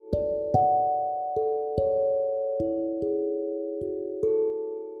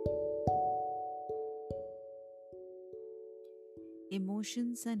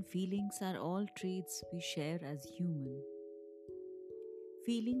Emotions and feelings are all traits we share as human.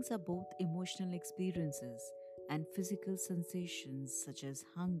 Feelings are both emotional experiences and physical sensations such as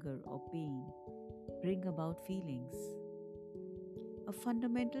hunger or pain bring about feelings. A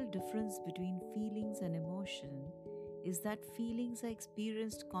fundamental difference between feelings and emotion is that feelings are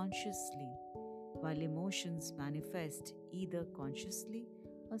experienced consciously, while emotions manifest either consciously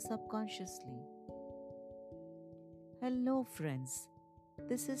or subconsciously. Hello, friends.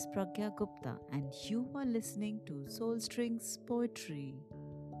 This is Pragya Gupta, and you are listening to Soul Strings Poetry.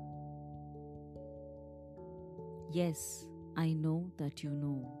 Yes, I know that you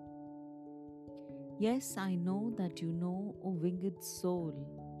know. Yes, I know that you know, O winged soul,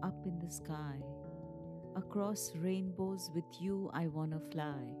 up in the sky. Across rainbows with you I wanna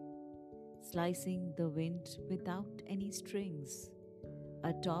fly, slicing the wind without any strings.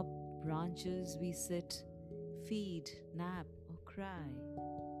 Atop branches we sit, feed, nap, or cry.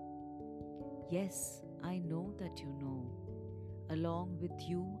 Yes, I know that you know. Along with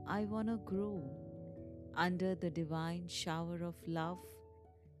you I wanna grow, under the divine shower of love,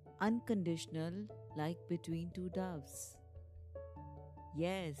 unconditional like between two doves.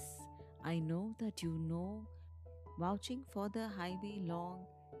 Yes, I know that you know, vouching for the highway long,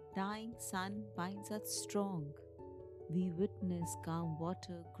 dying sun binds us strong. We witness calm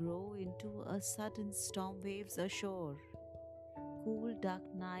water grow into a sudden storm waves ashore. Cool dark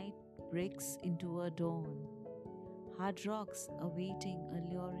night breaks into a dawn. Hard rocks awaiting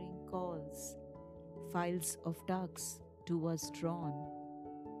alluring calls. Files of ducks to us drawn.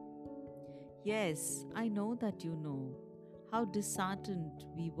 Yes, I know that you know how disheartened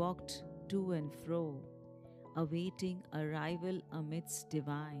we walked to and fro, awaiting arrival amidst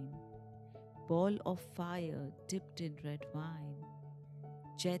divine. Ball of fire dipped in red wine,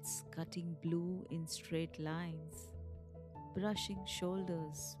 jets cutting blue in straight lines, brushing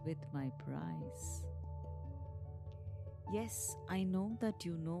shoulders with my prize. Yes, I know that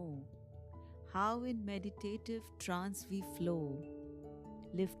you know how in meditative trance we flow,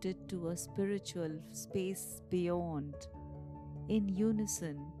 lifted to a spiritual space beyond, in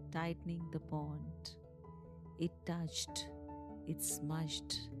unison tightening the bond. It touched, it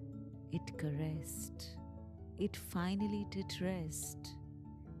smudged, it caressed, it finally did rest,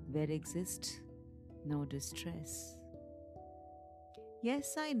 where exists no distress.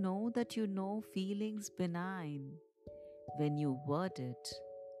 Yes, I know that you know feelings benign, when you word it,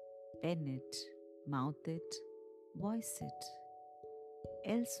 pen it, mouth it, voice it.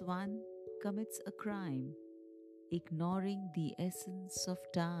 Else one commits a crime, ignoring the essence of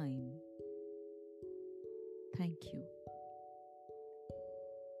time. Thank you.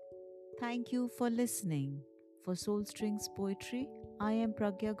 Thank you for listening. For Soul Strings Poetry, I am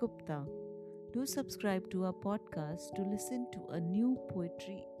Pragya Gupta. Do subscribe to our podcast to listen to a new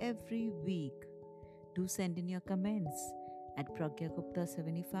poetry every week. Do send in your comments at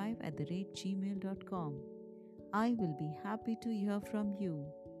pragyagupta75@gmail.com. I will be happy to hear from you.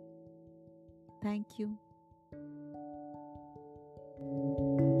 Thank you.